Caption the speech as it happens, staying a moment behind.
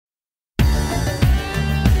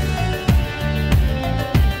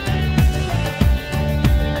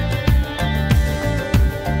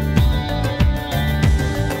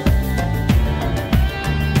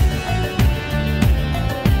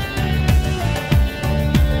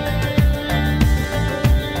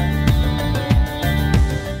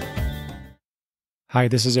Hi,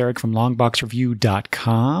 this is Eric from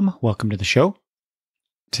longboxreview.com. Welcome to the show.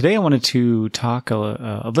 Today I wanted to talk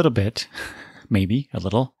a little bit, maybe a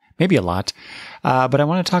little, maybe a lot, but I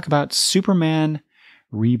want to talk about Superman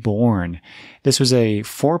Reborn. This was a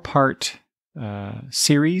four-part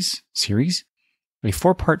series, a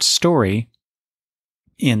four-part story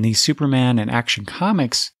in the Superman and Action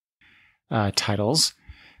Comics titles,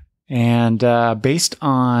 and based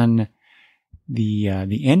on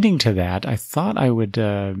the ending to that, I thought I'd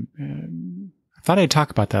talk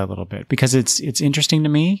about that a little bit because it's interesting to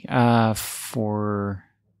me for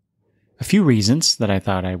a few reasons that I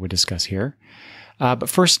thought I would discuss here. But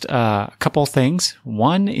first, a couple things.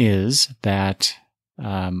 One is that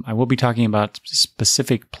I will be talking about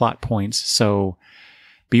specific plot points, so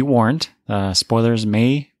be warned. Spoilers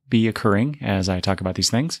may be occurring as I talk about these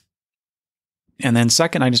things. And then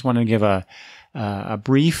second, I just want to give a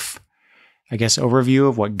brief, I guess, overview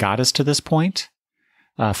of what got us to this point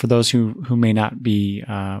for those who may not be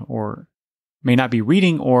or may not be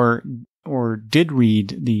reading or did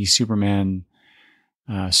read the Superman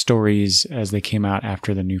stories as they came out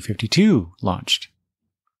after the New 52 launched.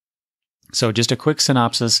 So just a quick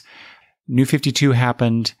synopsis. New 52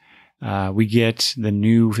 happened. We get the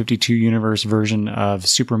New 52 universe version of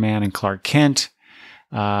Superman and Clark Kent.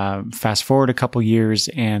 Fast forward a couple years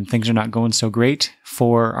and things are not going so great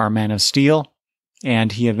for our Man of Steel.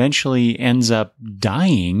 And he eventually ends up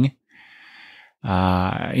dying,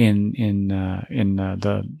 in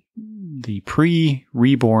the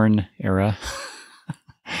pre-Reborn era.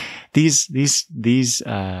 These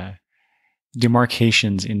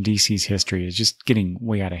demarcations in DC's history is just getting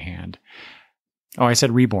way out of hand. Oh, I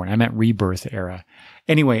said Reborn. I meant Rebirth era.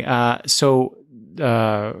 Anyway, so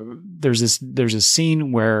there's a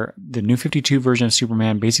scene where the New 52 version of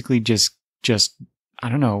Superman basically just I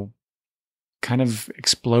don't know, kind of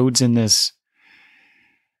explodes in this.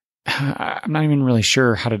 I'm not even really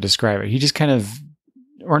sure how to describe it. He just kind of,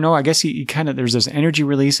 or no, I guess he kind of, there's this energy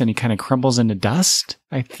release and he kind of crumbles into dust,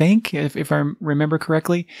 I think, if I remember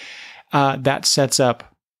correctly. That sets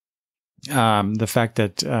up the fact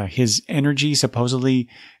that his energy supposedly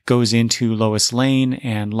goes into Lois Lane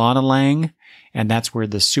and Lana Lang, and that's where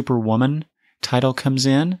the Superwoman title comes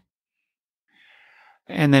in.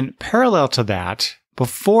 And then parallel to that,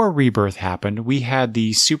 before Rebirth happened, we had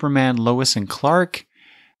the Superman, Lois and Clark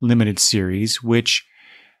limited series, which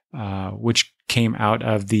came out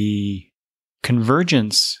of the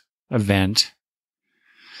Convergence event.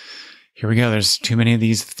 Here we go. There's too many of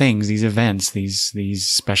these things, these events, these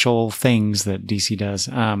special things that DC does.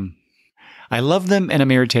 I love them and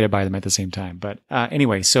I'm irritated by them at the same time. But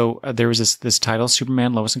anyway, so there was this title,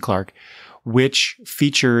 Superman, Lois and Clark, which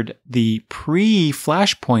featured the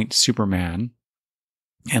pre-Flashpoint Superman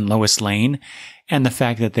and Lois Lane, and the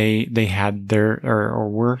fact that they had their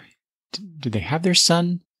did they have their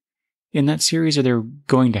son in that series, or they're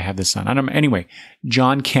going to have the son? I don't know. Anyway,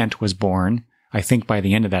 John Kent was born, I think, by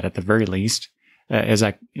the end of that, at the very least,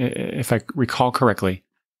 if I recall correctly.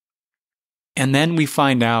 And then we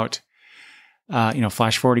find out,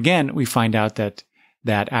 flash forward again, we find out that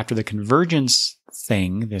after the Convergence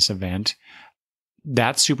thing, this event,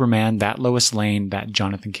 that Superman, that Lois Lane, that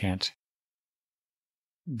Jonathan Kent,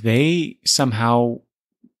 they somehow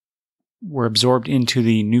were absorbed into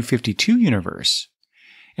the New 52 universe.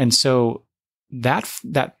 And so that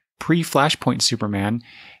pre-Flashpoint Superman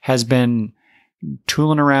has been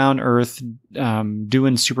tooling around Earth,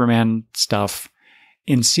 doing Superman stuff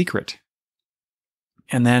in secret.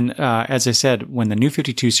 And then, as I said, when the New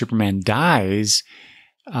 52 Superman dies,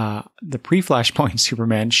 the pre-Flashpoint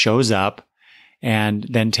Superman shows up and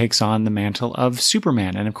then takes on the mantle of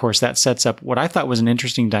Superman. And of course, that sets up what I thought was an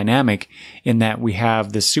interesting dynamic in that we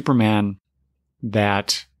have this Superman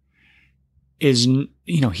that is,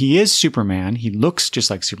 he is Superman. He looks just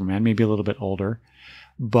like Superman, maybe a little bit older,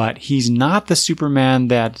 but he's not the Superman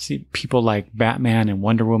that people like Batman and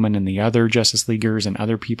Wonder Woman and the other Justice Leaguers and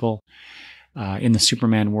other people in the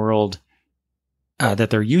Superman world that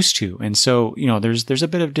they're used to. And so, there's a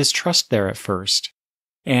bit of distrust there at first.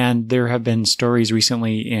 And there have been stories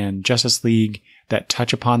recently in Justice League that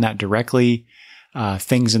touch upon that directly,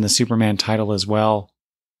 things in the Superman title as well.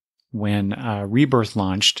 When Rebirth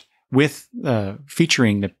launched with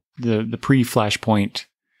featuring the pre-Flashpoint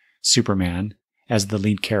Superman as the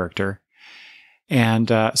lead character. And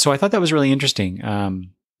so I thought that was really interesting.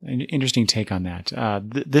 An interesting take on that.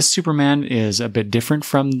 This Superman is a bit different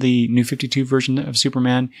from the New 52 version of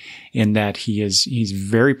Superman in that he's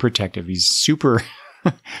very protective. He's super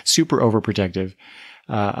overprotective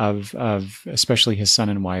of especially his son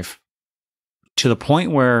and wife, to the point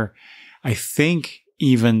where I think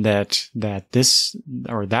even that this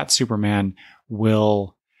or that Superman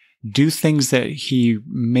will do things that he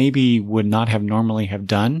maybe would not have normally have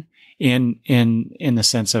done in the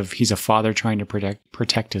sense of he's a father trying to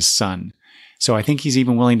protect his son. So I think he's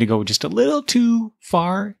even willing to go just a little too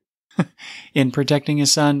far in protecting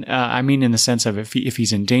his son. I mean, in the sense of if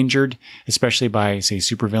he's endangered, especially by, say,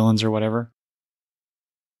 supervillains or whatever.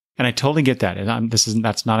 And I totally get that.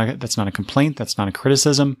 That's not a complaint. That's not a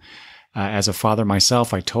criticism. As a father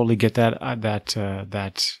myself, I totally get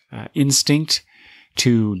that instinct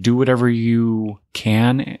to do whatever you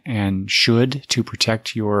can and should to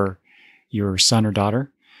protect your son or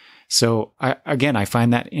daughter. So I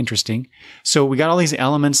find that interesting. So we got all these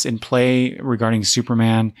elements in play regarding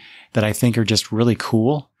Superman that I think are just really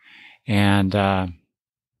cool. And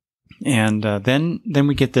then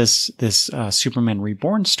we get this Superman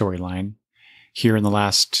Reborn storyline here in the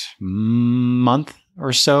last month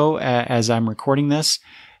or so as I'm recording this.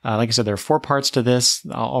 Like I said, there are 4 parts to this.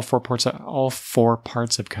 All four parts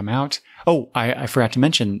have come out. Oh, I forgot to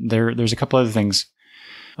mention there's a couple other things.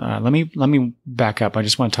 Let me back up. I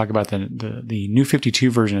just want to talk about the new 52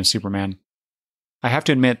 version of Superman. I have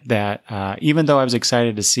to admit that even though I was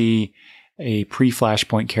excited to see a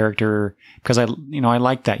pre-Flashpoint character, because I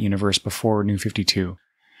liked that universe before New 52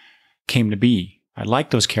 came to be. I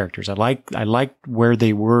liked those characters. I liked where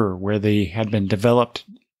they were, where they had been developed,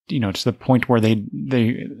 to the point where they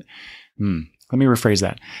let me rephrase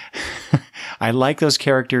that. I like those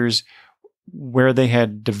characters where they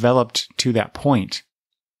had developed to that point.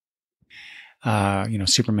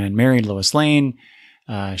 Superman married Lois Lane.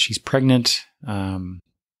 She's pregnant.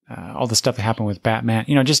 All the stuff that happened with Batman.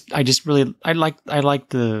 I like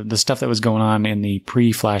the stuff that was going on in the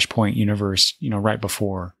pre-Flashpoint universe, right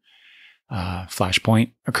before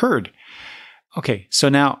Flashpoint occurred. Okay, so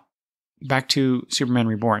now back to Superman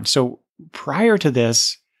Reborn. So prior to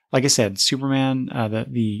this, like I said, Superman,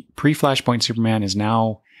 the pre-Flashpoint Superman is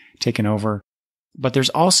now taken over. But there's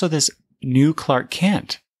also this new Clark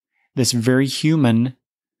Kent, this very human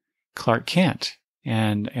Clark Kent.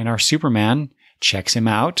 And our Superman checks him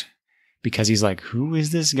out because he's like, who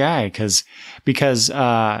is this guy? Because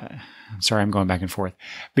I'm sorry, I'm going back and forth.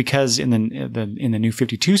 Because in the new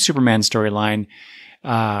 52 Superman storyline,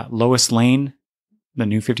 Lois Lane, the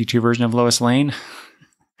new 52 version of Lois Lane,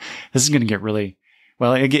 this is going to get really,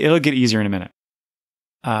 well, it'll get easier in a minute.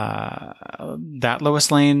 That Lois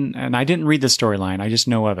Lane, and I didn't read the storyline, I just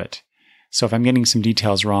know of it. So if I'm getting some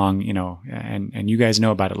details wrong, and you guys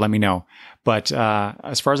know about it, let me know. But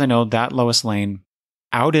as far as I know, that Lois Lane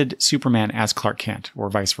outed Superman as Clark Kent, or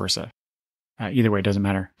vice versa. Either way, it doesn't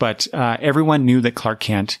matter. But everyone knew that Clark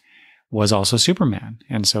Kent was also Superman.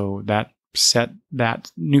 And so that set that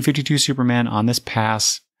New 52 Superman on this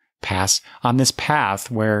path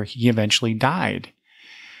where he eventually died.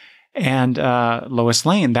 And Lois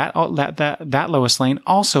Lane, that Lois Lane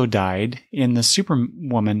also died in the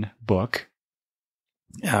Superwoman book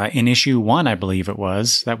in issue 1, I believe it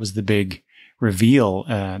was. That was the big reveal,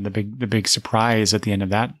 the big surprise at the end of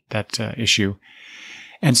that issue.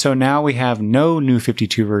 And so now we have no new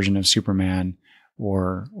 52 version of Superman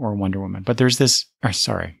or Wonder Woman. But there's this,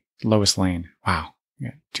 Lois Lane. Wow.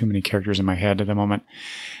 Yeah, too many characters in my head at the moment.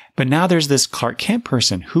 But now there's this Clark Kent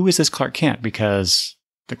person. Who is this Clark Kent? Because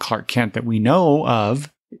the Clark Kent that we know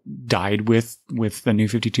of died with the new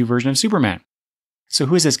 52 version of Superman. So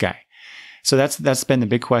who is this guy? So that's been the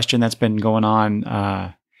big question that's been going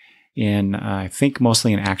on in I think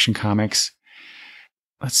mostly in Action Comics.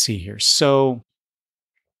 Let's see here. So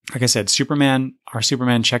like I said, our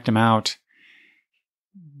Superman checked him out.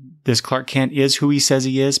 This Clark Kent is who he says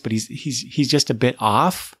he is, but he's just a bit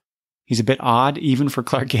off. He's a bit odd even for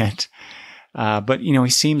Clark Kent. But, he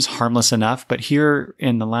seems harmless enough. But here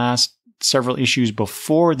in the last several issues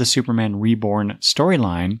before the Superman Reborn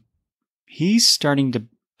storyline, he's starting to,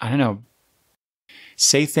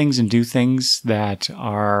 say things and do things that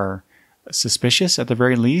are suspicious at the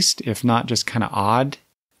very least, if not just kind of odd.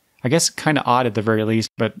 I guess kind of odd at the very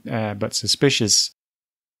least, but suspicious,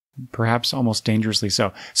 perhaps almost dangerously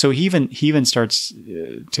so. So he even starts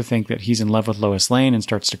to think that he's in love with Lois Lane and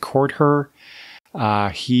starts to court her.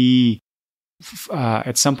 He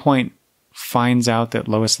at some point finds out that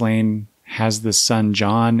Lois Lane has this son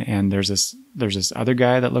John, and there's this other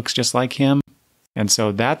guy that looks just like him, and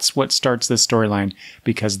so that's what starts this storyline,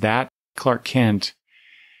 because that Clark Kent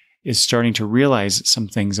is starting to realize some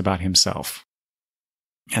things about himself,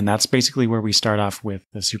 and that's basically where we start off with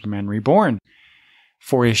the Superman Reborn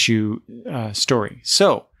 4-issue story.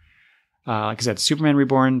 So Like I said, Superman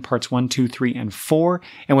Reborn parts 1, 2, 3, and 4.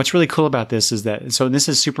 And what's really cool about this is that, so this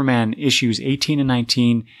is Superman issues 18 and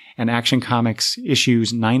 19 and Action Comics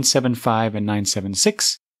issues 975 and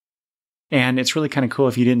 976. And it's really kind of cool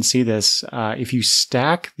if you didn't see this. If you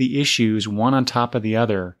stack the issues one on top of the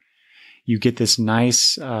other, you get this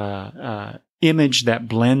nice image that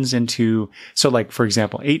blends into, so like, for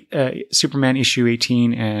example, Superman issue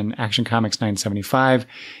 18 and Action Comics 975,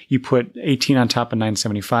 you put 18 on top of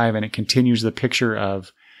 975 and it continues the picture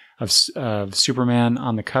of Superman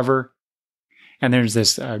on the cover. And there's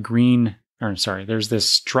this there's this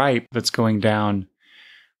stripe that's going down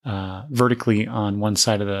vertically on one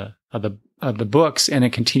side of the books, and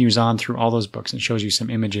it continues on through all those books and shows you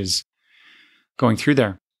some images going through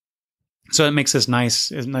there. So it makes this nice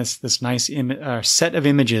set of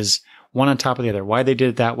images, one on top of the other. Why they did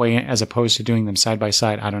it that way as opposed to doing them side by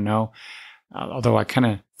side, I don't know. Although I kind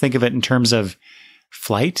of think of it in terms of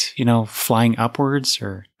flight, flying upwards,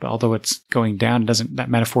 but although it's going down, that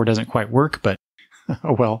metaphor doesn't quite work, but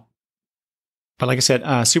oh well. But like I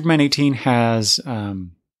said, Superman 18 has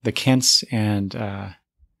the Kents and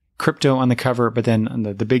Crypto on the cover, but then on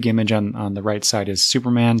the big image on the right side is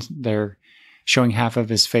Superman. They're showing half of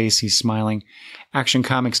his face. He's smiling. Action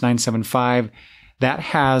Comics 975, that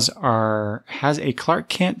has a Clark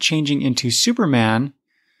Kent changing into Superman,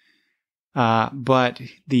 but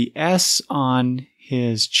the S on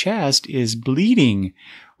his chest is bleeding,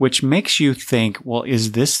 which makes you think, well,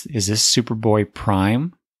 is this Superboy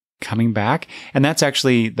Prime coming back? And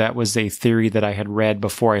that was a theory that I had read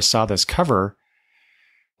before I saw this cover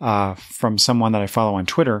from someone that I follow on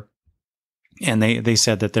Twitter. And they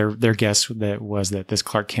said that their guess was that this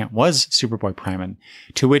Clark Kent was Superboy Prime. And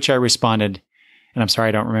to which I responded, and I'm sorry,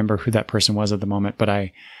 I don't remember who that person was at the moment, but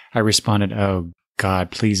I responded, oh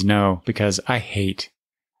God, please no, because I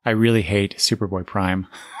really hate Superboy Prime.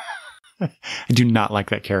 I do not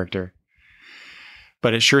like that character.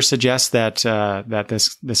 But it sure suggests that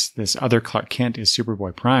this other Clark Kent is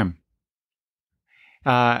Superboy Prime.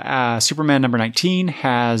 Superman number 19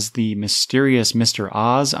 has the mysterious Mr.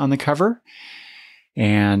 Oz on the cover,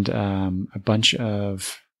 and a bunch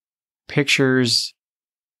of pictures,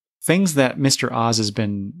 things that Mr. Oz has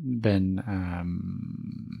been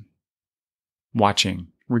watching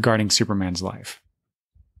regarding Superman's life.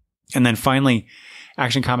 And then finally,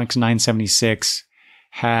 Action Comics 976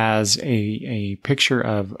 has a picture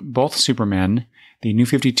of both Supermen, the New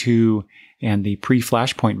 52 and the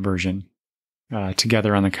pre-Flashpoint version,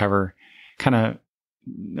 together on the cover. Kind of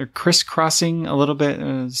they're crisscrossing a little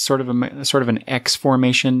bit, sort of an X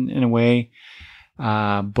formation in a way.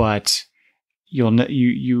 But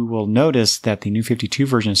you will notice that the New 52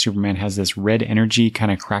 version of Superman has this red energy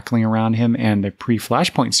kind of crackling around him, and the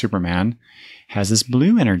pre-Flashpoint Superman has this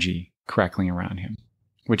blue energy crackling around him,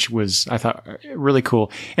 which was, I thought, really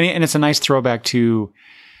cool. And it's a nice throwback to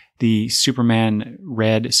the Superman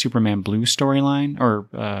Red, Superman Blue storyline,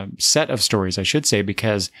 or set of stories, I should say,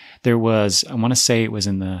 because there was, I want to say it was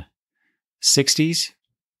in the 60s,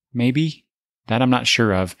 maybe, that I'm not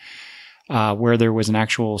sure of, where there was an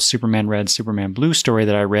actual Superman Red, Superman Blue story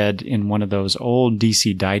that I read in one of those old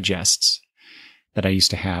DC digests that I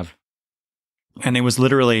used to have. And it was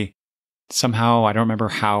literally, somehow, I don't remember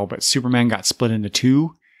how, but Superman got split into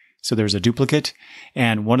two. So there's a duplicate,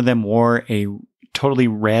 and one of them wore a totally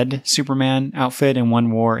red Superman outfit and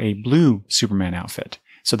one wore a blue Superman outfit.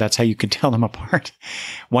 So that's how you could tell them apart.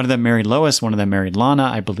 One of them married Lois, one of them married Lana,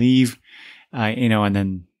 I believe, and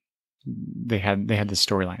then they had this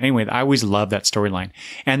storyline. Anyway, I always loved that storyline.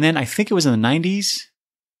 And then I think it was in the 90s,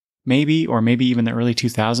 maybe, or maybe even the early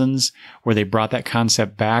 2000s, where they brought that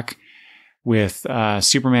concept back with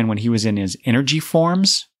Superman when he was in his energy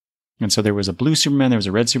forms. And so there was a blue Superman, there was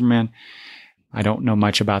a red Superman. I don't know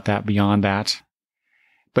much about that beyond that.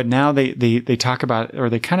 But now they talk about, or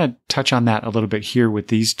they kind of touch on that a little bit here with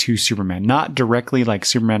these two Supermen. Not directly like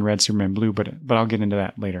Superman Red, Superman Blue, but I'll get into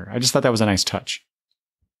that later. I just thought that was a nice touch.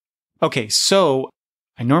 Okay, so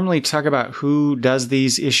I normally talk about who does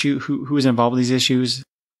these issues, who is involved with these issues.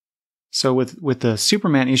 So with the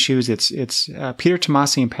Superman issues, it's Peter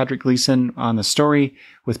Tomasi and Patrick Gleason on the story,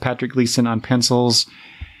 with Patrick Gleason on pencils.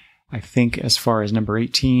 I think as far as number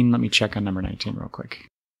 18, let me check on number 19 real quick.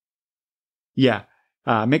 Yeah.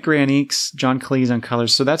 Mick Gray on inks, John Cleese on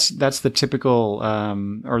colors. So that's the typical,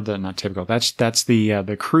 not typical. That's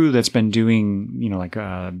the crew that's been doing, like,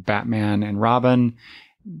 Batman and Robin,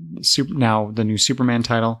 now the new Superman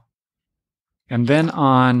title. And then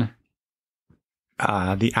on,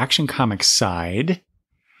 the Action Comics side,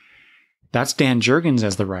 that's Dan Jurgens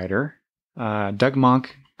as the writer. Doug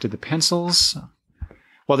Monk did the pencils.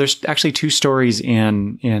 Well, there's actually 2 stories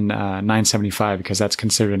in 975 because that's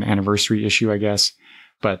considered an anniversary issue, I guess.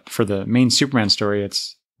 But for the main Superman story,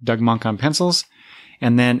 it's Doug Monk on pencils.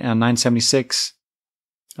 And then 976,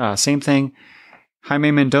 same thing.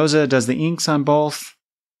 Jaime Mendoza does the inks on both.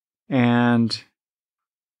 And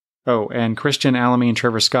Christian Alamy and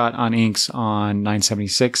Trevor Scott on inks on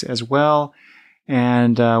 976 as well.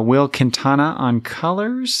 And Will Quintana on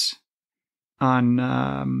colors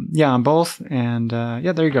on both. And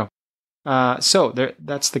there you go. So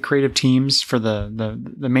that's the creative teams for the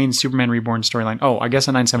main Superman Reborn storyline. Oh, I guess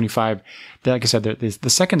in 975, like I said, there's the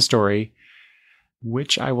second story,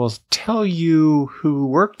 which I will tell you who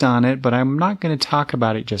worked on it, but I'm not going to talk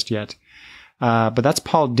about it just yet. But that's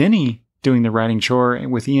Paul Dini doing the writing chore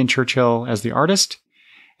with Ian Churchill as the artist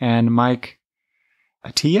and Mike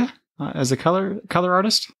Atiyah as the color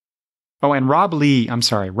artist. Oh, and Rob Lee. I'm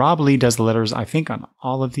sorry. Rob Lee does the letters, I think, on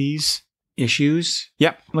all of these issues.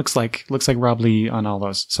 Yep. Looks like Rob Lee on all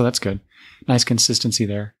those. So that's good. Nice consistency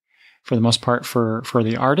there for the most part for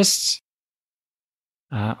the artists.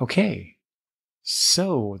 Okay.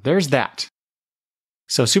 So there's that.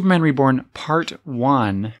 So Superman Reborn Part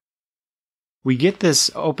 1. We get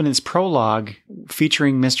this prologue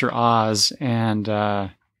featuring Mr. Oz and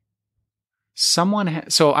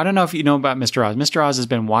so I don't know if you know about Mr. Oz. Mr. Oz has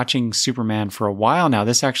been watching Superman for a while now.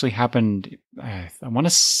 This actually happened, I want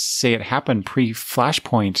to say it happened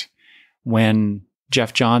pre-Flashpoint when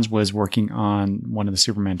Jeff Johns was working on one of the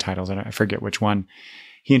Superman titles. I forget which one.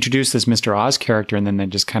 He introduced this Mr. Oz character and then they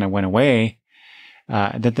just kind of went away.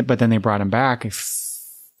 But then they brought him back, I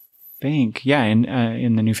think,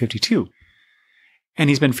 in the New 52. And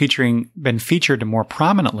he's been featured more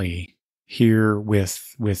prominently here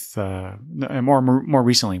with more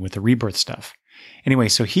recently with the Rebirth stuff. Anyway,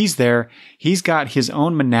 so he's there. He's got his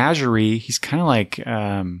own menagerie. He's kind of like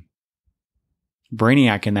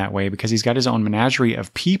Brainiac in that way because he's got his own menagerie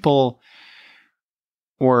of people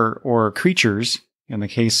or creatures. In the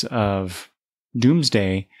case of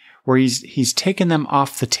Doomsday, where he's taken them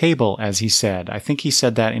off the table, as he said. I think he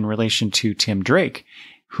said that in relation to Tim Drake,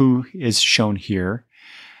 who is shown here.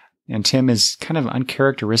 And Tim is kind of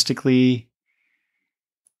uncharacteristically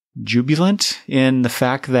jubilant in the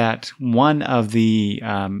fact that one of the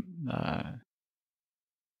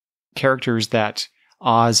characters that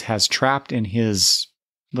Oz has trapped in his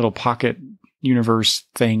little pocket universe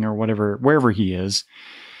thing or whatever, wherever he is,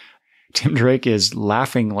 Tim Drake is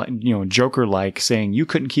laughing, Joker-like, saying, "You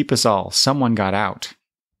couldn't keep us all. Someone got out."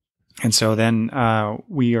 And so then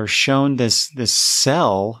we are shown this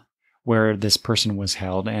cell where this person was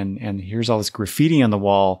held, and here's all this graffiti on the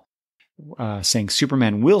wall saying,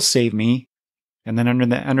 "Superman will save me," and then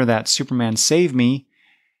under that, "Superman save me,"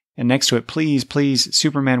 and next to it, "Please, please,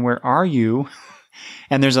 Superman, where are you?"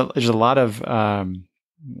 And there's a lot of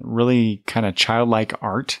really kind of childlike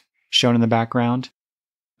art shown in the background.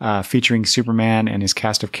 Featuring Superman and his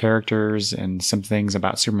cast of characters and some things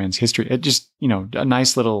about Superman's history. It just, a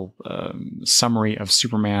nice little summary of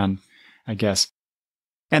Superman, I guess.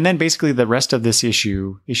 And then basically the rest of this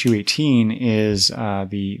issue 18, is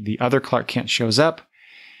the other Clark Kent shows up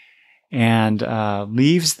and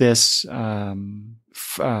leaves this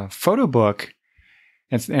photo book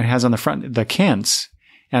and has on the front the Kents,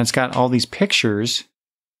 and it's got all these pictures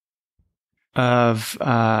of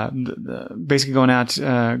basically going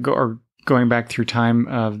back through time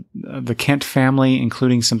of the Kent family,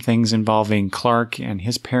 including some things involving Clark and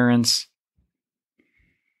his parents.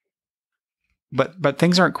 But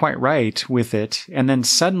things aren't quite right with it, and then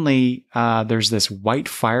suddenly there's this white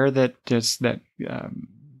fire that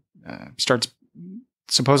starts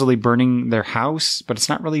supposedly burning their house, but it's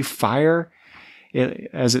not really fire.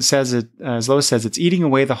 As Lois says, it's eating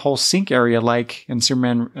away the whole sink area, and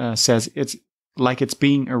Superman says it's like it's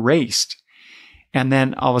being erased. And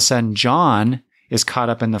then all of a sudden, John is caught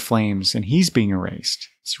up in the flames and he's being erased.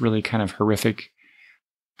 It's really kind of horrific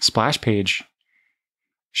splash page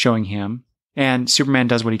showing him. And Superman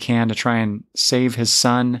does what he can to try and save his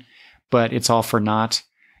son, but it's all for naught.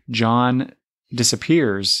 John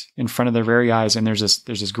disappears in front of their very eyes, and there's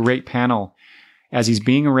this great panel as he's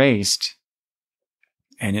being erased.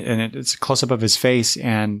 And it's a close-up of his face,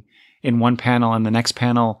 and in one panel and the next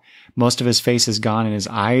panel, most of his face is gone, and his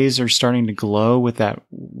eyes are starting to glow with that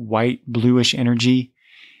white, bluish energy,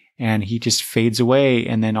 and he just fades away.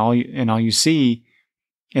 And then all you see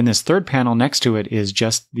in this third panel next to it is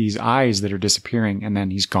just these eyes that are disappearing, and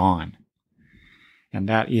then he's gone. And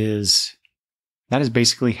that is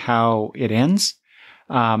basically how it ends.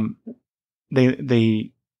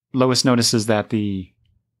 Lois notices that the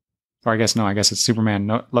or I guess it's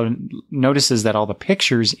Superman notices that all the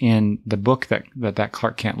pictures in the book that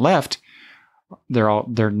Clark Kent left,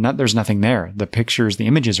 there's nothing there. The pictures, the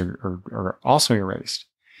images are also erased.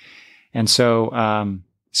 And so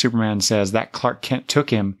Superman says that Clark Kent took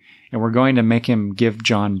him, and we're going to make him give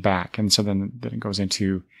John back. And so then it goes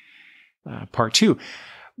into part 2.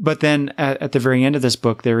 But then at the very end of this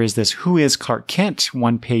book, there is this "Who is Clark Kent?"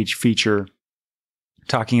 one-page feature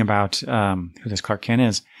talking about who this Clark Kent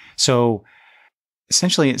is. So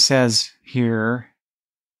essentially it says here,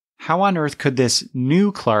 how on earth could this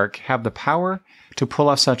new Clark have the power to pull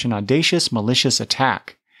off such an audacious, malicious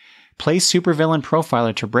attack? Play supervillain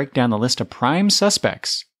profiler to break down the list of prime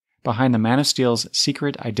suspects behind the Man of Steel's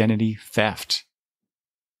secret identity theft.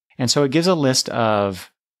 And so it gives a list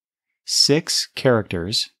of 6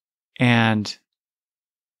 characters, and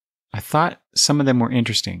I thought some of them were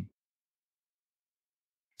interesting.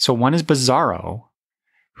 So one is Bizarro,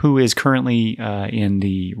 who is currently in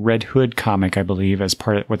the Red Hood comic, I believe, as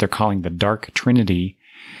part of what they're calling the Dark Trinity,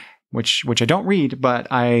 which I don't read, but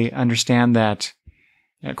I understand that,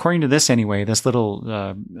 according to this anyway, this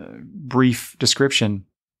little brief description,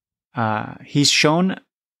 he's shown.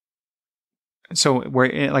 So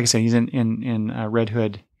where, like I said, he's in Red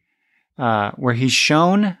Hood, where he's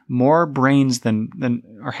shown more brains than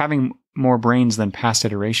or having more brains than past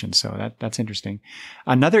iterations. So that's interesting.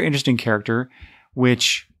 Another interesting character,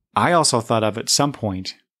 which I also thought of at some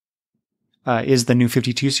point, is the New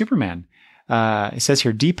 52 Superman. It says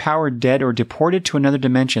here, depowered, dead, or deported to another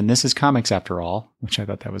dimension. This is comics after all, which I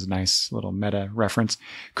thought that was a nice little meta reference.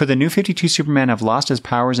 Could the New 52 Superman have lost his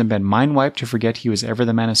powers and been mind wiped to forget he was ever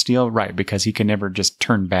the Man of Steel? Right, because he can never just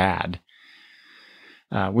turn bad.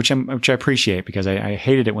 Which I appreciate, because I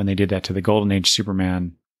hated it when they did that to the Golden Age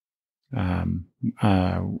Superman.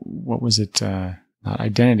 What was it? Not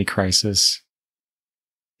Identity Crisis.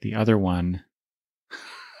 The other one.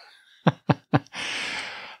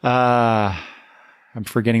 I'm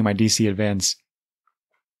forgetting my DC events.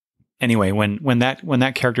 Anyway, when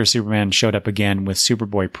that character Superman showed up again with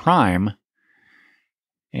Superboy Prime,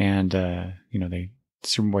 and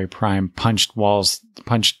Superboy Prime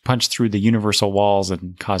punched through the universal walls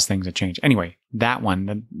and caused things to change. Anyway, that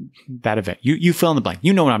one, that event, you fill in the blank.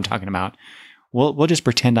 You know what I'm talking about. We'll just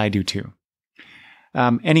pretend I do too.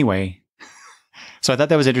 Anyway, so I thought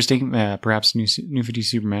that was interesting. Perhaps New 52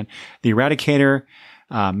 Superman, the Eradicator,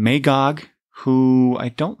 Magog, who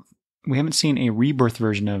we haven't seen a rebirth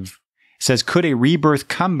version of. Says, could a rebirth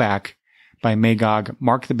comeback by Magog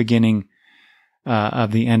mark the beginning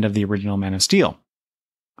of the end of the original Man of Steel?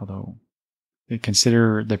 Although they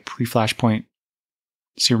consider the pre-Flashpoint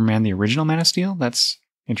Superman the original Man of Steel. That's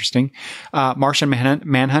interesting. Martian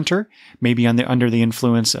Manhunter, maybe under the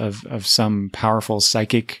influence of some powerful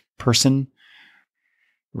psychic person.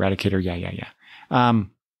 Eradicator, yeah.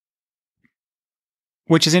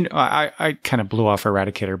 Which is I kind of blew off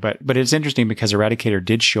Eradicator, but it's interesting because Eradicator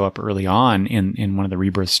did show up early on in one of the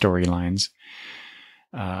Rebirth storylines,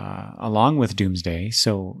 along with Doomsday.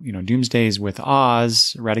 So, Doomsday's with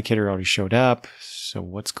Oz. Eradicator already showed up. So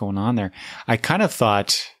what's going on there? I kind of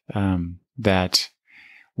thought that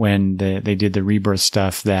when they did the Rebirth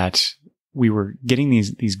stuff, that we were getting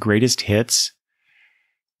these greatest hits.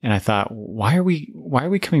 And I thought, why are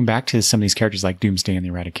we coming back to some of these characters like Doomsday and the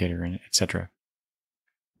Eradicator and etc.?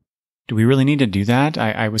 Do we really need to do that?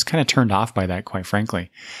 I was kind of turned off by that, quite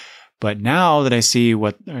frankly. But now that I see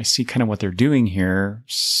kind of what they're doing here,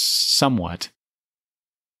 somewhat,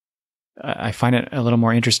 I find it a little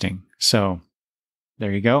more interesting. So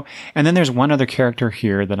there you go. And then there's one other character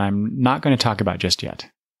here that I'm not going to talk about just yet.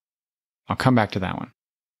 I'll come back to that one.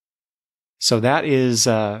 So that is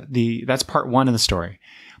that's part 1 of the story.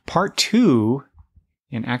 Part 2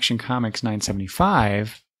 in Action Comics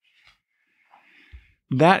 975.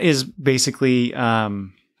 That is basically,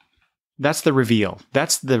 that's the reveal.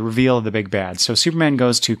 That's the reveal of the big bad. So Superman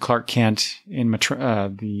goes to Clark Kent in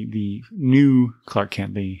the new Clark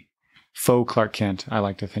Kent, the faux Clark Kent, I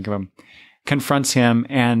like to think of him, confronts him,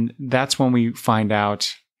 and that's when we find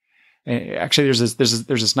out. Actually, there's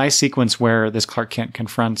this nice sequence where this Clark Kent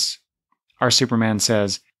confronts our Superman.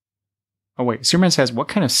 Superman says, "What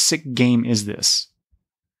kind of sick game is this?"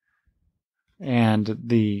 And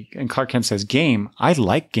Clark Kent says, "Game? I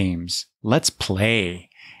like games. Let's play."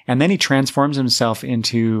 And then he transforms himself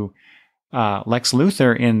into Lex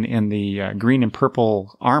Luthor in the green and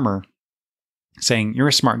purple armor, saying, "You're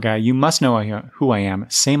a smart guy. You must know who I am.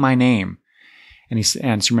 Say my name." And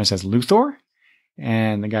Superman says, "Luthor?"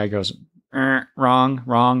 And the guy goes, "Wrong.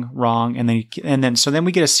 And then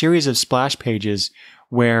we get a series of splash pages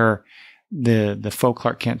where the faux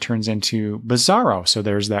Clark Kent turns into Bizarro. So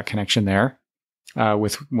there's that connection there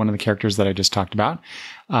with one of the characters that I just talked about.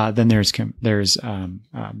 Then there's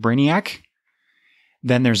Brainiac.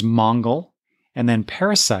 Then there's Mongol, and then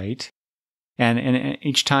Parasite. And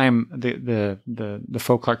each time the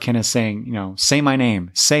faux Clark Kent is saying, say my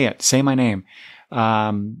name, say it, say my name.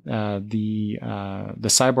 The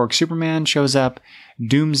cyborg Superman shows up,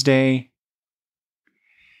 Doomsday.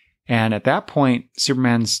 And at that point,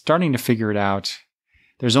 Superman's starting to figure it out.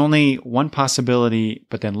 There's only one possibility,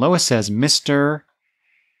 but then Lois says, Mr.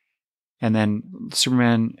 And then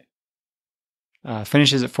Superman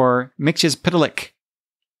finishes it for Mxyzptlk.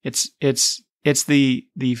 It's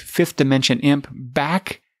the fifth dimension imp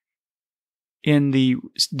back in the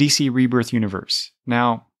DC Rebirth universe.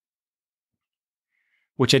 Now,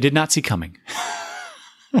 which I did not see coming.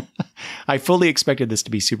 I fully expected this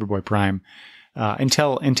to be Superboy Prime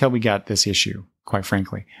until we got this issue, quite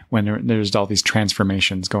frankly, when there's all these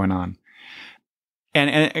transformations going on.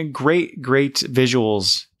 And great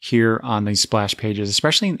visuals here on these splash pages,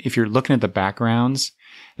 especially if you're looking at the backgrounds.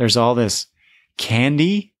 There's all this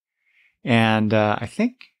candy, and I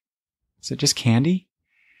think, is it just candy?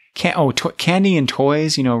 Candy and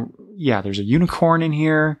toys. There's a unicorn in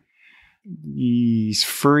here. These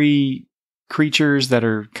furry creatures that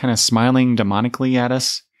are kind of smiling demonically at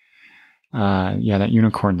us. That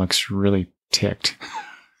unicorn looks really ticked.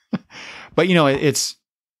 But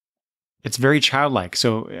it's very childlike.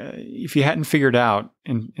 So if you hadn't figured out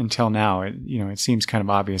until now, it seems kind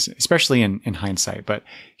of obvious, especially in hindsight. But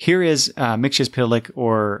here is Mxyzptlk,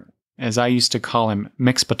 or as I used to call him,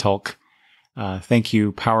 Mxyzptlk. Thank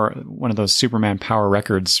you, one of those Superman Power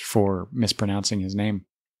Records, for mispronouncing his name.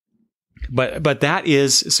 But that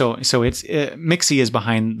is so it's Mixie is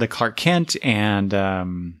behind the Clark Kent and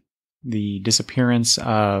the disappearance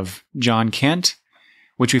of John Kent,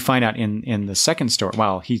 which we find out in the second story.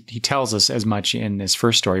 Well, he tells us as much in this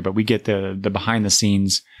first story, but we get the behind the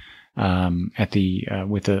scenes with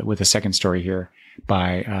the second story here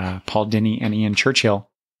by Paul Dini and Ian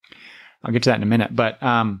Churchill. I'll get to that in a minute, but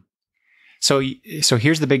so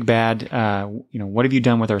here's the big bad. What have you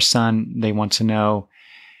done with our son? They want to know.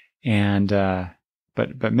 And,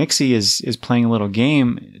 but Mixie is playing a little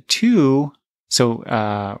game too.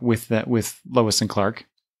 So, with Lois and Clark.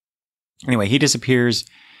 Anyway, he disappears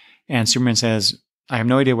and Superman says, I have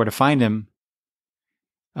no idea where to find him.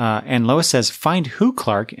 And Lois says, find who,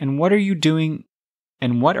 Clark? And what are you doing?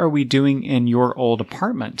 And what are we doing in your old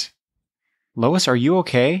apartment? Lois, are you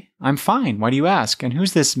okay? I'm fine. Why do you ask? And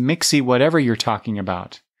who's this Mixie whatever you're talking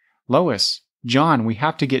about? Lois, John, we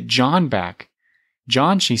have to get John back.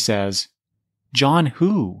 John, she says. John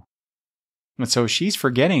who? And so she's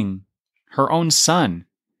forgetting her own son.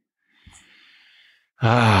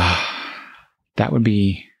 That'd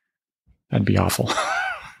be awful.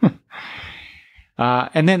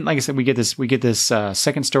 And then, like I said, we get this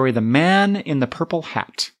second story, The Man in the Purple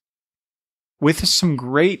Hat, with some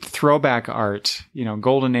great throwback art,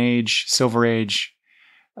 Golden Age, Silver Age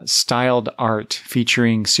styled art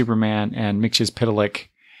featuring Superman and Mxyzptlk.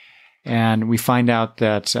 And we find out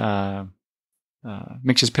that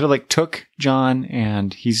Mxyzptlk took John,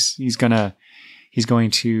 and he's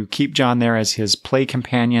going to keep John there as his play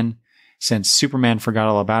companion, since Superman forgot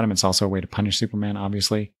all about him. It's also a way to punish Superman,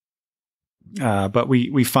 obviously. But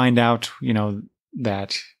we find out,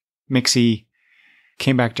 that Mixie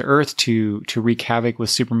came back to Earth to wreak havoc with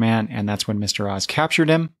Superman, and that's when Mr. Oz captured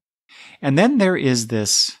him. And then there is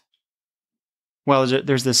this. Well,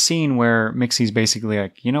 there's this scene where Mixie's basically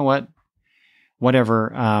like, you know what?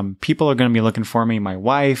 Whatever. People are going to be looking for me. My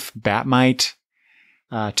wife, Batmite.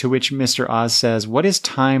 To which Mr. Oz says, what is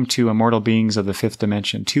time to immortal beings of the fifth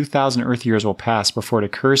dimension? 2,000 Earth years will pass before it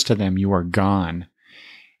occurs to them you are gone.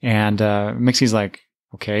 And Mixie's like,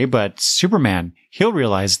 okay, but Superman, he'll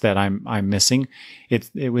realize that I'm missing.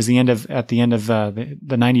 It was at the end of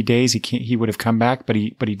the 90 days he would have come back, but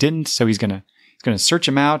he didn't. So he's gonna search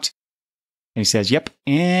him out. And he says, yep,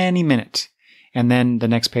 any minute. And then the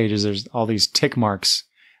next page is there's all these tick marks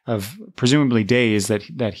of presumably days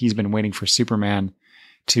that he's been waiting for Superman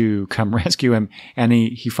to come rescue him. And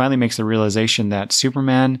he finally makes the realization that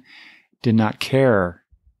Superman did not care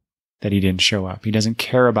that he didn't show up. He doesn't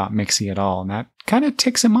care about Mixie at all. And that kind of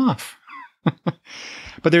ticks him off.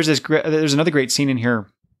 But there's another great scene in here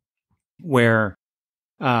where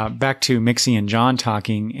back to Mixie and John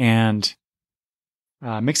talking, and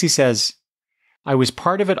Mixie says, I was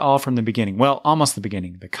part of it all from the beginning. Well, almost the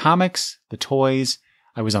beginning. The comics, the toys.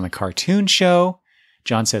 I was on the cartoon show.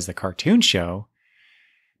 John says the cartoon show.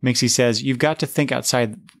 Mixie says, "You've got to think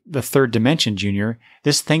outside the third dimension, Junior.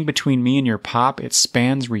 This thing between me and your pop, it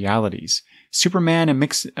spans realities. Superman and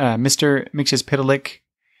Mr.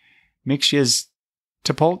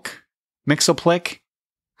 Mixelplick,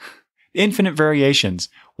 infinite variations.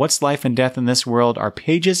 What's life and death in this world are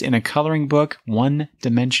pages in a coloring book, one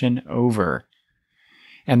dimension over."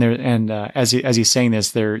 And as he's saying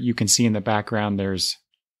this, there you can see in the background,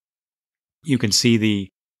 you can see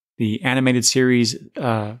the animated series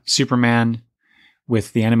Superman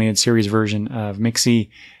with the animated series version of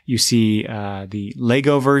Mixie. You see the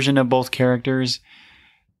Lego version of both characters,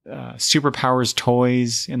 Superpowers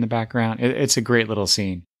toys in the background. It's a great little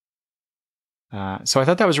scene. So I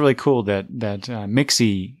thought that was really cool that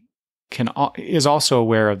Mixie is also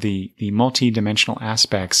aware of the multi-dimensional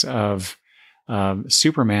aspects of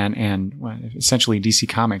Superman and essentially DC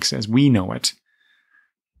Comics as we know it,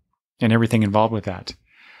 and everything involved with that.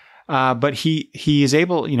 But he is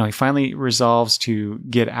able, he finally resolves to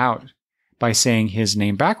get out by saying his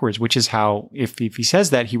name backwards, which is how, if he says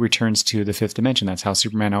that, he returns to the fifth dimension. That's how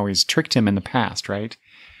Superman always tricked him in the past, right?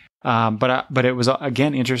 But it was,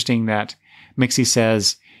 again, interesting that Mixie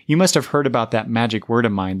says, "You must have heard about that magic word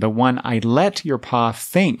of mine, the one I let your pa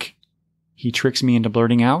think. He tricks me into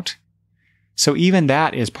blurting out." So even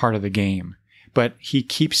that is part of the game, but he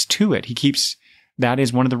keeps to it. That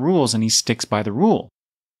is one of the rules, and he sticks by the rule,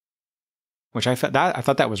 which I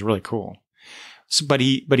thought that was really cool. So, but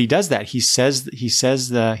he does that. He says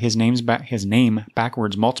his name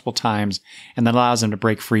backwards multiple times, and that allows him to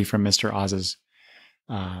break free from Mr. Oz's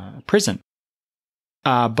prison.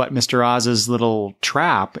 But Mr. Oz's little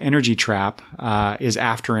energy trap, is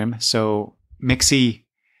after him. So Mixie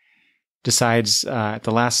decides at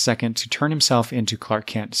the last second to turn himself into Clark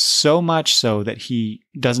Kent, so much so that he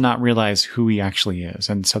does not realize who he actually is.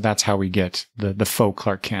 And so that's how we get the faux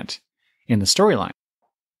Clark Kent in the storyline.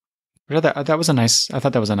 I thought that was a nice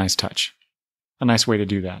touch, a nice way to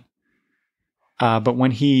do that. But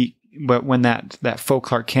when that faux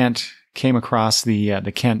Clark Kent came across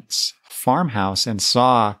the Kent's farmhouse and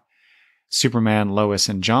saw Superman, Lois,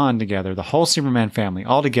 and John together, the whole Superman family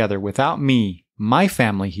all together without me, my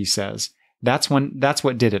family, he says, that's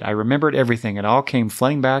what did it. I remembered everything. It all came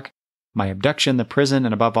flooding back. My abduction, the prison,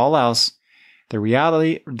 and above all else, the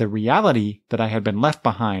reality that I had been left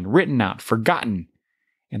behind, written out, forgotten.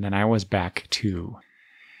 And then I was back too.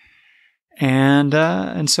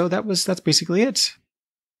 And so that's basically it.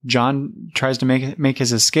 John tries to make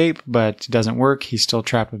his escape, but it doesn't work. He's still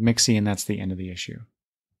trapped with Mixie, and that's the end of the issue.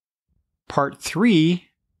 Part 3,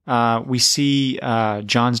 we see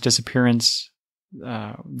John's disappearance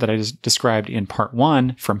that I just described in part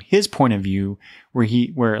 1 from his point of view,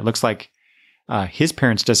 where it looks like his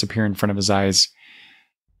parents disappear in front of his eyes,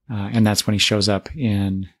 and that's when he shows up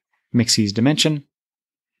in Mixie's dimension.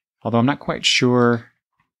 Although I'm not quite sure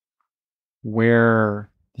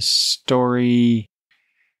where the story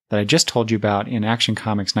that I just told you about in Action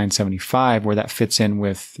Comics 975, where that fits in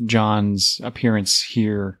with John's appearance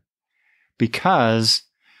here, because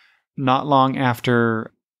not long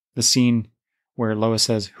after the scene where Lois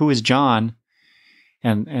says, "Who is John?"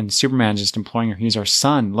 and Superman just imploring her, "He's our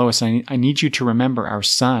son. Lois, I need you to remember our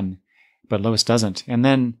son." But Lois doesn't. And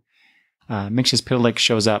then Mxyzptlk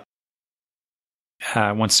shows up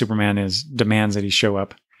once Superman demands that he show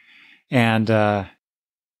up. And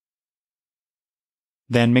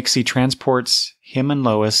then Mixie transports him and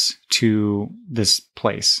Lois to this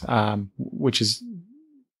place, which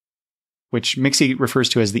Mixie refers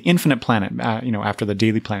to as the Infinite Planet, after the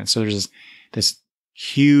Daily Planet. So there's this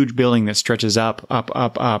huge building that stretches up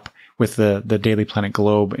with the Daily Planet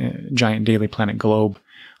globe, giant Daily Planet globe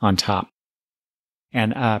on top.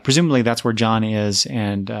 And presumably that's where John is.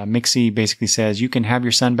 And Mixie basically says, "You can have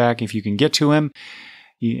your son back if you can get to him,"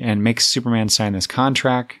 and makes Superman sign this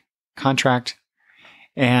contract.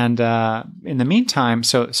 And in the meantime,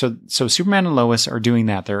 so Superman and Lois are doing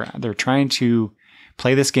that. They're trying to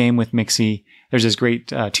play this game with Mixie. There's this great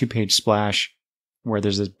 2-page splash where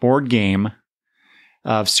there's this board game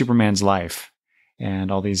of Superman's life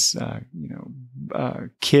and all these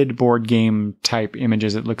kid board game type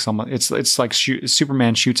images. It looks almost it's like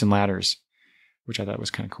Superman shoots and ladders, which I thought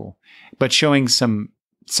was kind of cool. But showing some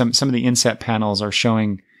of the inset panels are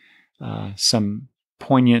showing some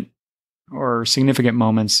poignant or significant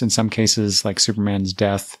moments in some cases, like Superman's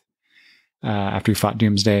death after he fought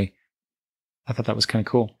Doomsday. I thought that was kind of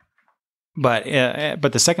cool. But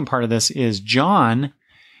the second part of this is John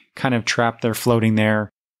kind of trapped there, floating there,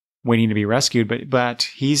 waiting to be rescued. But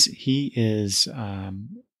he is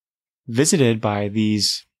visited by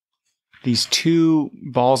these two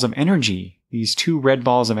balls of energy, these two red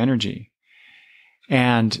balls of energy.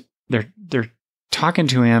 And they're talking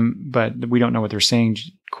to him, but we don't know what they're saying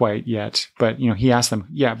quite yet. But, he asked them,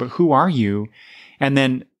 yeah, but who are you? And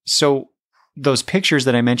then, so those pictures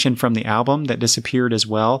that I mentioned from the album that disappeared as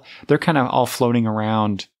well, they're kind of all floating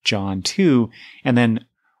around John too. And then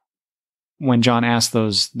when John asked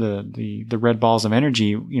the red balls of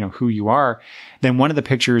energy, who you are, then one of the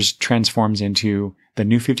pictures transforms into the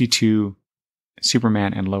New 52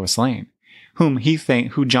 Superman and Lois Lane,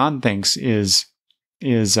 who John thinks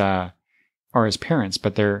are his parents,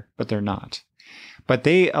 but they're not. But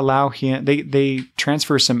they allow him, they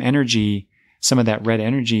transfer some energy, some of that red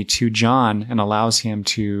energy to John, and allows him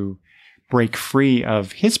to break free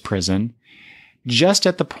of his prison just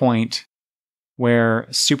at the point where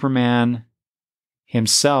Superman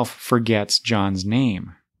himself forgets John's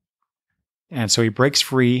name. And so he breaks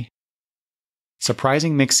free,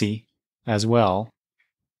 surprising Mixie as well.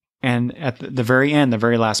 And at the very end, the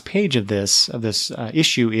very last page of this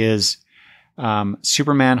issue is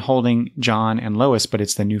Superman holding John and Lois, but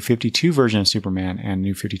it's the New 52 version of Superman and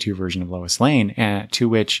New 52 version of Lois Lane, to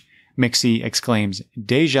which Mixie exclaims,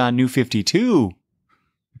 "Deja New 52."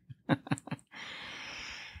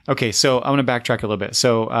 Okay, so I'm going to backtrack a little bit.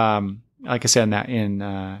 So, like I said,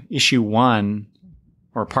 in issue 1,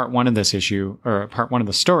 or part 1 of this issue, or part 1 of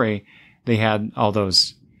the story, they had all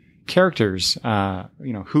those characters,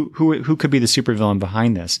 who could be the supervillain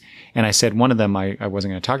behind this. And I said one of them I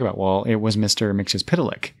wasn't going to talk about. Well, it was Mr.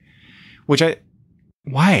 Mxyzptlk, which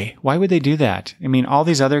why would they do that? I mean, all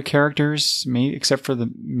these other characters, except for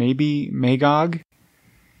maybe Magog,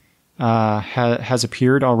 has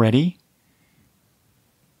appeared already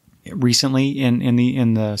recently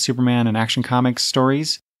in the Superman and Action Comics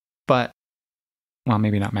stories, but, well,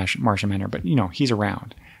 maybe not Martian Manhunter, but he's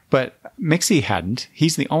around. But Mixie hadn't.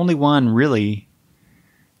 He's the only one really,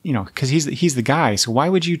 because he's the guy. So why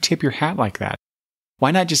would you tip your hat like that?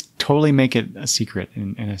 Why not just totally make it a secret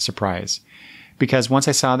and a surprise? Because once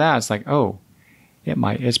I saw that, it's like, oh,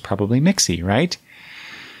 it's probably Mixie, right?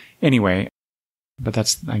 Anyway, but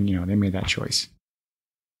that's, they made that choice.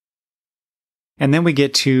 And then we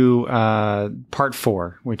get to part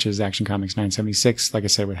 4, which is Action Comics 976. Like I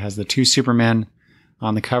said, it has the 2 Supermen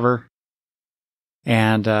on the cover.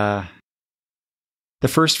 And the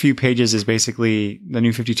first few pages is basically the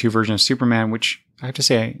New 52 version of Superman, which I have to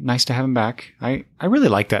say, nice to have him back. I really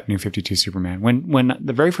like that New 52 Superman. When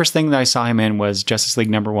the very first thing that I saw him in was Justice League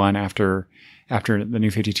 #1 after the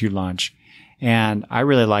New 52 launch. And I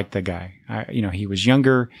really liked the guy. He was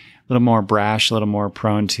younger, a little more brash, a little more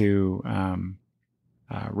prone to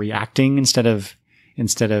reacting instead of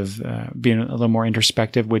being a little more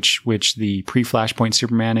introspective, which the pre-Flashpoint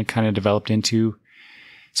Superman had kind of developed into.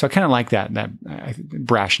 So I kind of like that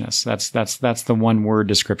brashness. That's the one word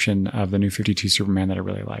description of the New 52 Superman that I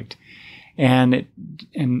really liked. And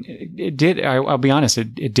it did, I'll be honest,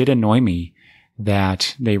 it did annoy me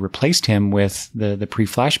that they replaced him with the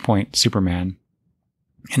pre-Flashpoint Superman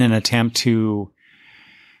in an attempt to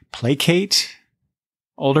placate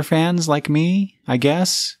older fans like me, I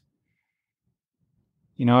guess.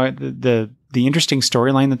 The interesting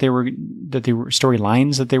storylines that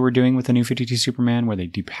they were doing with the New 52 Superman, where they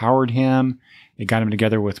depowered him, they got him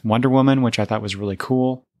together with Wonder Woman, which I thought was really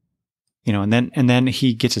cool. And then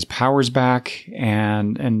he gets his powers back,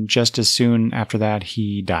 and just as soon after that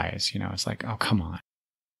he dies. It's like, oh, come on.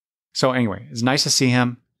 So anyway, it's nice to see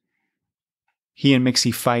him. He and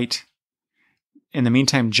Mixie fight. In the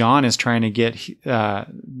meantime, John is trying to get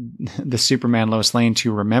the Superman Lois Lane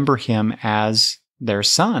to remember him as their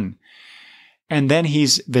son. And then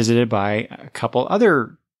he's visited by a couple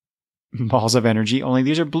other balls of energy, only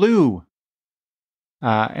these are blue.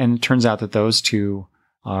 And it turns out that those two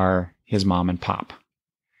are his mom and pop.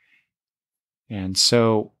 And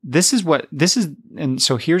so and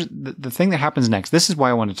so here's the thing that happens next. This is why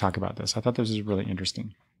I wanted to talk about this. I thought this was really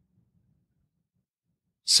interesting.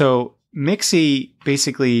 So Mixie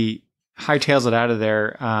basically hightails it out of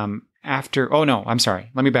there, oh no, I'm sorry.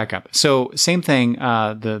 Let me back up. So same thing.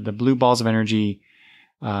 The blue balls of energy,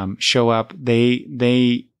 show up.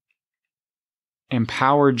 They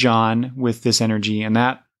empower John with this energy, and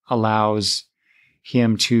that allows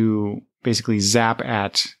him to basically zap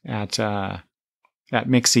at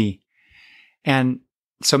Mixie. And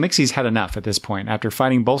so Mixie's had enough at this point after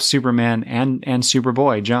fighting both Superman and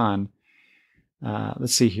Superboy, John.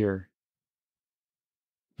 Let's see here.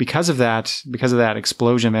 Because of that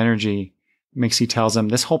explosion of energy, Mixie tells him,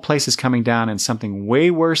 this whole place is coming down and something way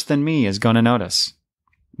worse than me is going to notice.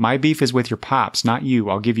 My beef is with your pops, not you.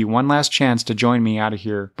 I'll give you one last chance to join me out of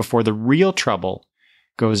here before the real trouble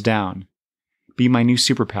goes down. Be my new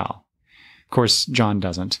super pal. Of course, John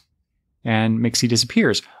doesn't. and Mixie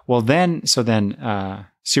disappears. Well, then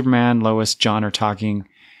Superman, Lois, John are talking.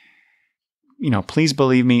 Please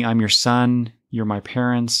believe me, I'm your son. You're my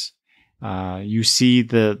parents. You see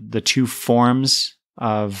the two forms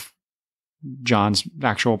of John's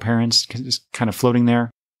actual parents just kind of floating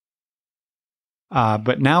there.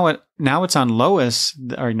 But now it's on Lois,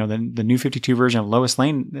 or the New 52 version of Lois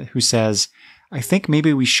Lane, who says, I think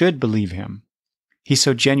maybe we should believe him. He's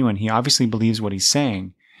so genuine. He obviously believes what he's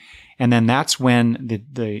saying. And then that's when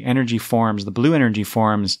the energy forms, the blue energy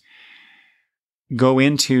forms, go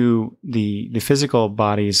into the physical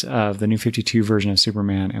bodies of the New 52 version of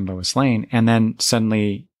Superman and Lois Lane. And then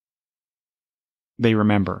suddenly they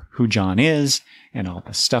remember who John is and all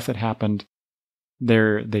the stuff that happened.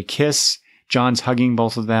 They kiss. John's hugging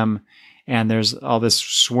both of them. And there's all this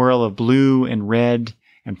swirl of blue and red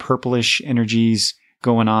and purplish energies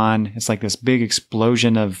going on. It's like this big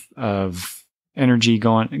explosion of energy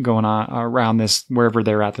going on around this, wherever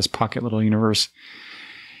they're at, this pocket little universe.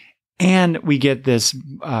 And we get this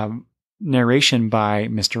narration by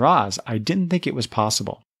Mr. Oz. I didn't think it was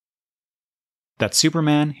possible that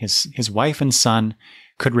Superman, his wife and son,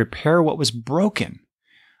 could repair what was broken.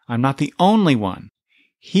 I'm not the only one.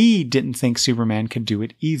 He didn't think Superman could do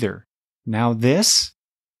it either. Now this,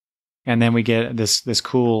 and then we get this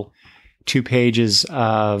cool 2 pages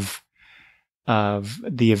of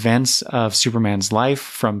the events of Superman's life,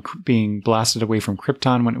 from being blasted away from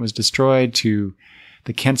Krypton when it was destroyed, to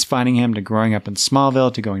the Kents finding him, to growing up in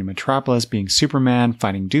Smallville, to going to Metropolis, being Superman,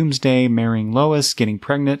 fighting Doomsday, marrying Lois, getting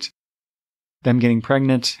pregnant,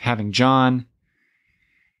 having John.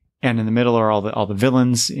 And in the middle are all the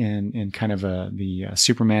villains in kind of the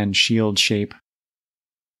Superman shield shape.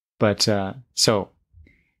 But so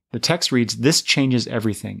the text reads, this changes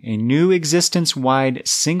everything. A new existence-wide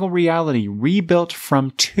single reality rebuilt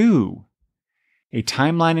from 2. A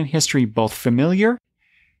timeline in history both familiar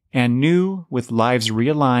and new, with lives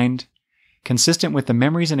realigned, consistent with the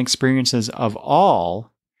memories and experiences of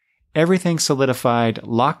all. Everything solidified,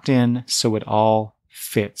 locked in, so it all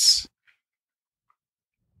fits.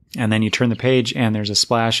 And then you turn the page and there's a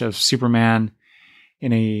splash of Superman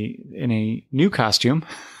in a new costume,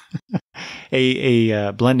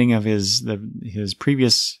 a blending of his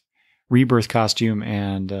previous Rebirth costume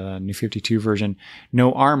and New 52 version.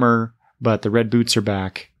 No armor, but the red boots are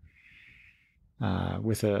back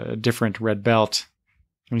with a different red belt.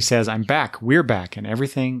 And he says, I'm back, we're back, and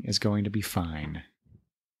everything is going to be fine.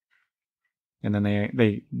 And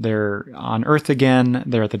then they're on Earth again.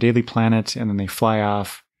 They're at the Daily Planet, and then they fly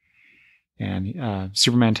off. And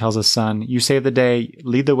Superman tells his son, you save the day,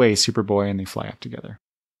 lead the way, Superboy, and they fly off together.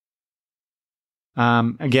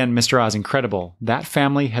 Again, Mr. Oz, incredible. That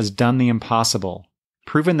family has done the impossible,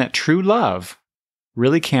 proven that true love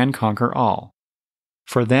really can conquer all.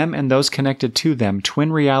 For them and those connected to them,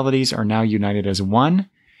 twin realities are now united as one,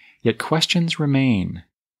 yet questions remain.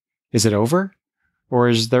 Is it over? Or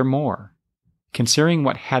is there more? Considering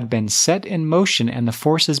what had been set in motion and the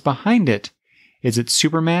forces behind it, is it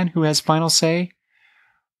Superman who has final say,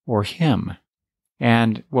 or him?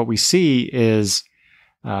 And what we see is,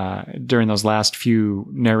 during those last few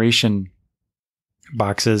narration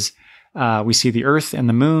boxes, we see the Earth and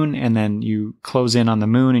the Moon, and then you close in on the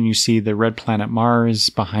Moon and you see the red planet Mars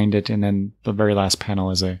behind it, and then the very last panel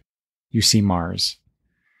is you see Mars.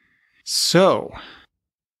 So,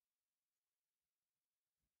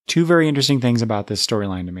 2 very interesting things about this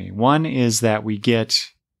storyline to me. One is that we get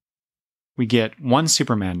one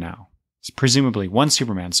Superman now. It's presumably one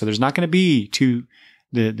Superman. So there's not going to be 2.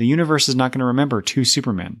 The universe is not going to remember 2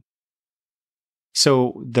 Supermen.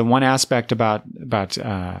 So the one aspect about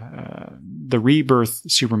the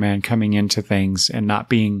Rebirth Superman coming into things and not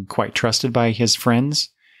being quite trusted by his friends,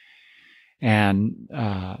 and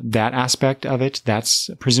that aspect of it, that's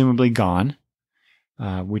presumably gone,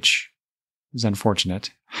 which is unfortunate.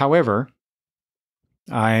 However,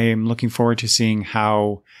 I'm looking forward to seeing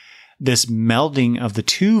how this melding of the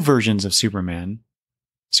 2 versions of Superman,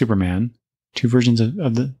 2 versions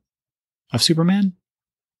of Superman?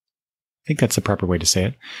 I think that's the proper way to say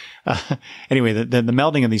it. Anyway, the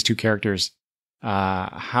melding of these 2 characters,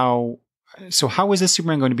 how is this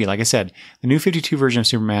Superman going to be? Like I said, the New 52 version of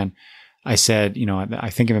Superman, I said, I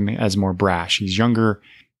think of him as more brash. He's younger.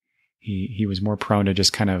 He was more prone to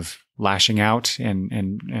just kind of lashing out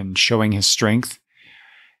and showing his strength.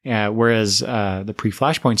 Whereas the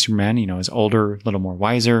pre-Flashpoint Superman, is older, a little more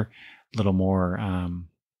wiser, a little more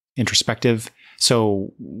introspective.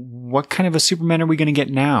 So what kind of a Superman are we going to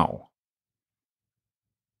get now?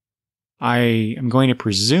 I am going to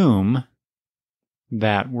presume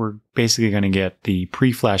that we're basically going to get the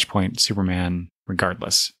pre-Flashpoint Superman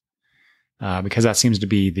regardless. because that seems to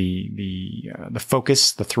be the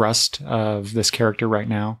focus, the thrust of this character right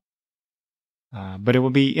now. But it will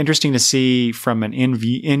be interesting to see from an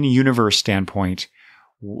in-universe standpoint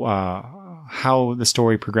how the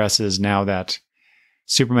story progresses now that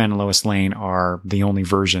Superman and Lois Lane are the only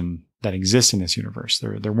version that exists in this universe.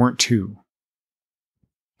 There weren't two,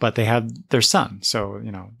 but they had their son, so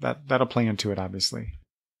that'll play into it, obviously.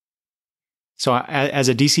 So as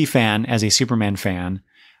a DC fan, as a Superman fan,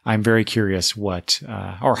 I'm very curious what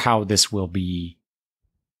or how this will be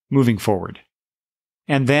moving forward.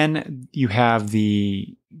 And then you have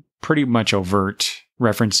the pretty much overt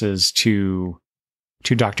references to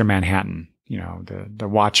Dr. Manhattan, the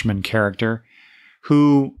Watchman character,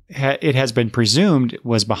 who it has been presumed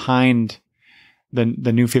was behind the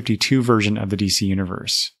New 52 version of the DC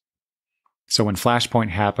universe. So when Flashpoint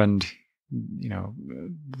happened,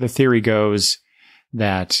 the theory goes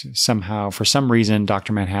that somehow, for some reason,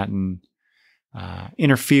 Dr. Manhattan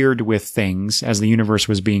interfered with things as the universe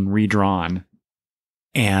was being redrawn.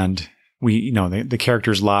 And the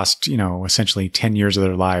characters lost, essentially 10 years of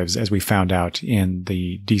their lives, as we found out in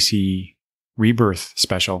the DC Rebirth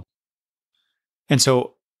special. And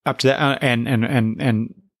so up to that,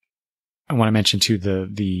 and I want to mention too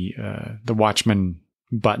the Watchman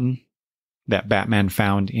button that Batman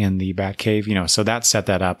found in the Batcave, so that set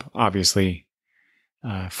that up, obviously,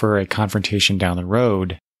 for a confrontation down the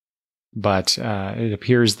road. But it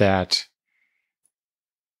appears that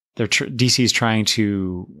DC is trying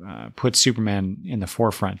to put Superman in the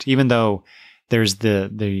forefront, even though there's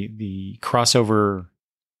the crossover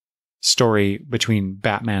story between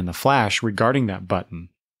Batman and the Flash regarding that button.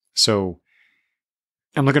 So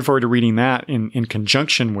I'm looking forward to reading that in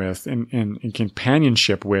conjunction with, in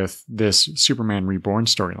companionship with this Superman Reborn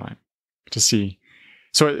storyline to see.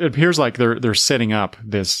 So it appears like they're setting up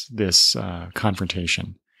this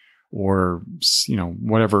confrontation, or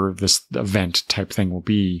whatever this event type thing will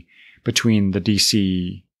be between the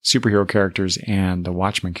DC superhero characters and the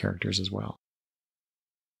Watchmen characters as well.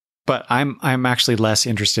 But I'm actually less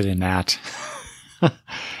interested in that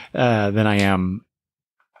than I am,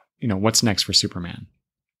 what's next for Superman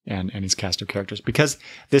and his cast of characters. Because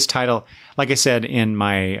this title, like I said in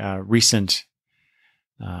my recent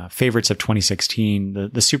favorites of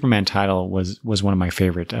 2016, the Superman title was one of my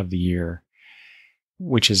favorite of the year,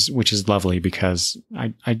 which is lovely because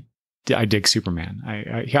I dig Superman.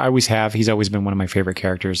 I always have. He's always been one of my favorite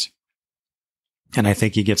characters, and I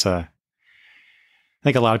think he gets I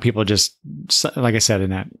think a lot of people just, like I said in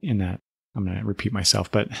that, I'm going to repeat myself,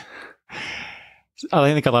 but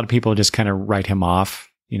I think a lot of people just kind of write him off,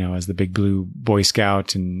 as the big blue Boy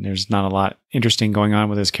Scout, and there's not a lot interesting going on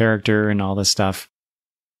with his character and all this stuff.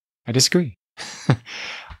 I disagree.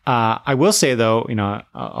 I will say though,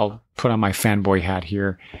 I'll put on my fanboy hat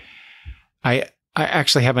here. I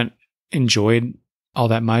actually haven't enjoyed all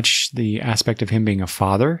that much the aspect of him being a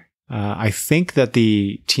father. I think that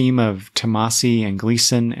the team of Tomasi and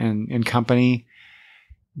Gleason and company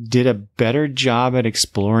did a better job at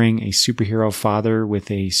exploring a superhero father with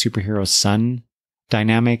a superhero son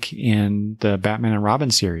dynamic in the Batman and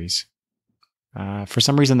Robin series. For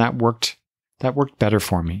some reason that worked better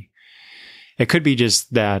for me. It could be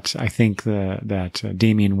just that I think that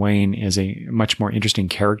Damian Wayne is a much more interesting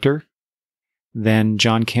character than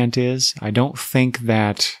John Kent is. I don't think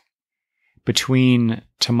that between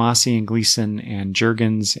Tomasi and Gleason and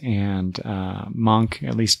Jurgens and Monk,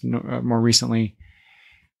 at least more recently,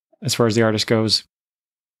 as far as the artist goes,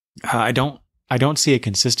 I don't see a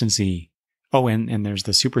consistency. Oh, and there's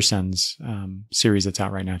the Super Sons series that's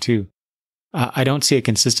out right now too. I don't see a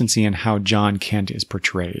consistency in how John Kent is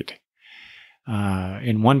portrayed.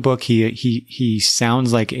 In one book, he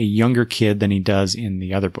sounds like a younger kid than he does in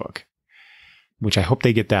the other book, which I hope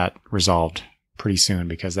they get that resolved pretty soon,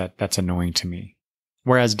 because that's annoying to me.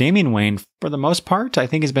 Whereas Damian Wayne, for the most part, I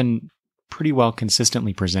think has been pretty well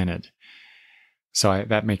consistently presented. So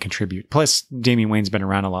that may contribute. Plus, Damian Wayne's been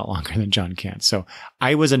around a lot longer than John Kent. So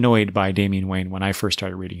I was annoyed by Damian Wayne when I first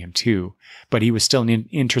started reading him too, but he was still an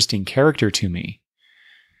interesting character to me.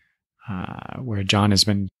 Where John has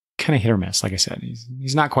been kind of hit or miss. Like I said,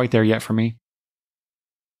 he's not quite there yet for me.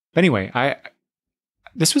 But anyway,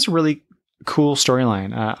 this was a really cool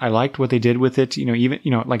storyline. I liked what they did with it. Even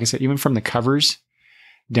like I said, even from the covers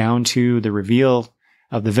down to the reveal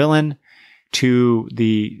of the villain to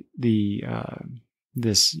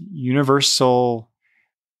this universe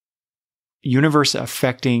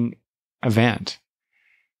affecting event.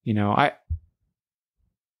 The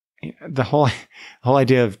whole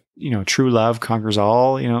idea of, true love conquers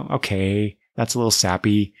all, okay, that's a little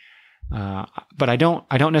sappy. But I don't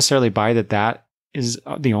necessarily buy that is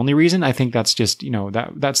the only reason. I think that's just,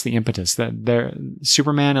 that's the impetus, that their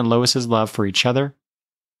Superman and Lois's love for each other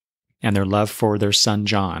and their love for their son,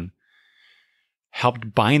 John,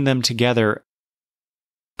 helped bind them together,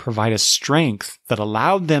 provide a strength that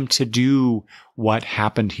allowed them to do what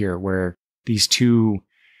happened here, where these two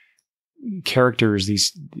characters,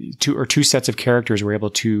 these two sets of characters were able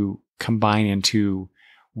to combine into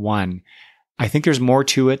one. I think there's more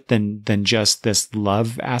to it than just this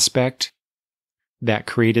love aspect that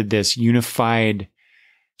created this unified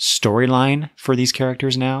storyline for these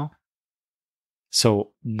characters now.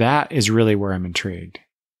 So that is really where I'm intrigued.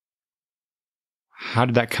 How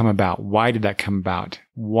did that come about? Why did that come about?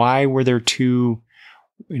 Why were there two,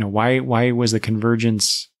 why was the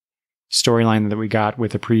Convergence storyline that we got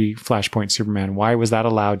with the pre-Flashpoint Superman, why was that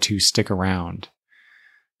allowed to stick around?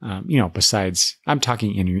 Besides, I'm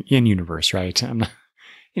talking in universe, right? I'm not,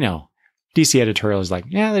 DC editorial is like,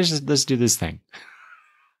 yeah, let's do this thing.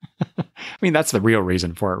 I mean, that's the real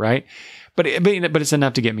reason for it, right? But it's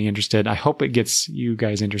enough to get me interested. I hope it gets you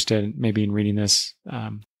guys interested, maybe in reading this,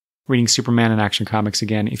 reading Superman and Action Comics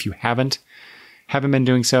again. If you haven't been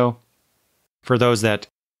doing so, for those that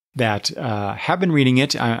have been reading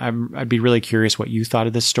it, I'd be really curious what you thought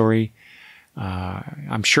of this story.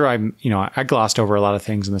 I'm sure I glossed over a lot of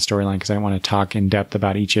things in the storyline because I don't want to talk in depth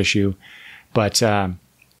about each issue. But, like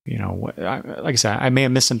I said, I may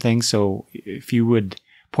have missed some things. So if you would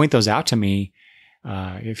point those out to me,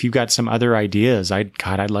 if you've got some other ideas,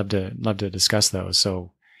 I'd love to discuss those.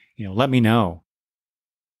 So, let me know.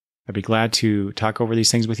 I'd be glad to talk over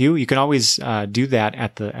these things with you. You can always do that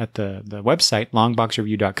at the website,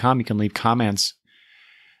 longboxreview.com. You can leave comments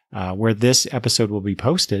where this episode will be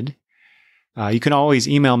posted. You can always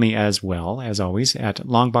email me as well, as always, at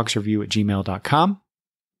longboxreview@gmail.com.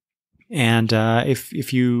 And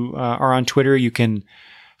if you are on Twitter, you can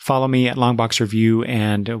follow me at longboxreview,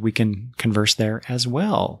 and we can converse there as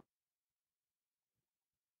well.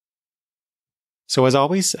 So as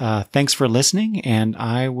always, thanks for listening, and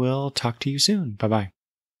I will talk to you soon. Bye-bye.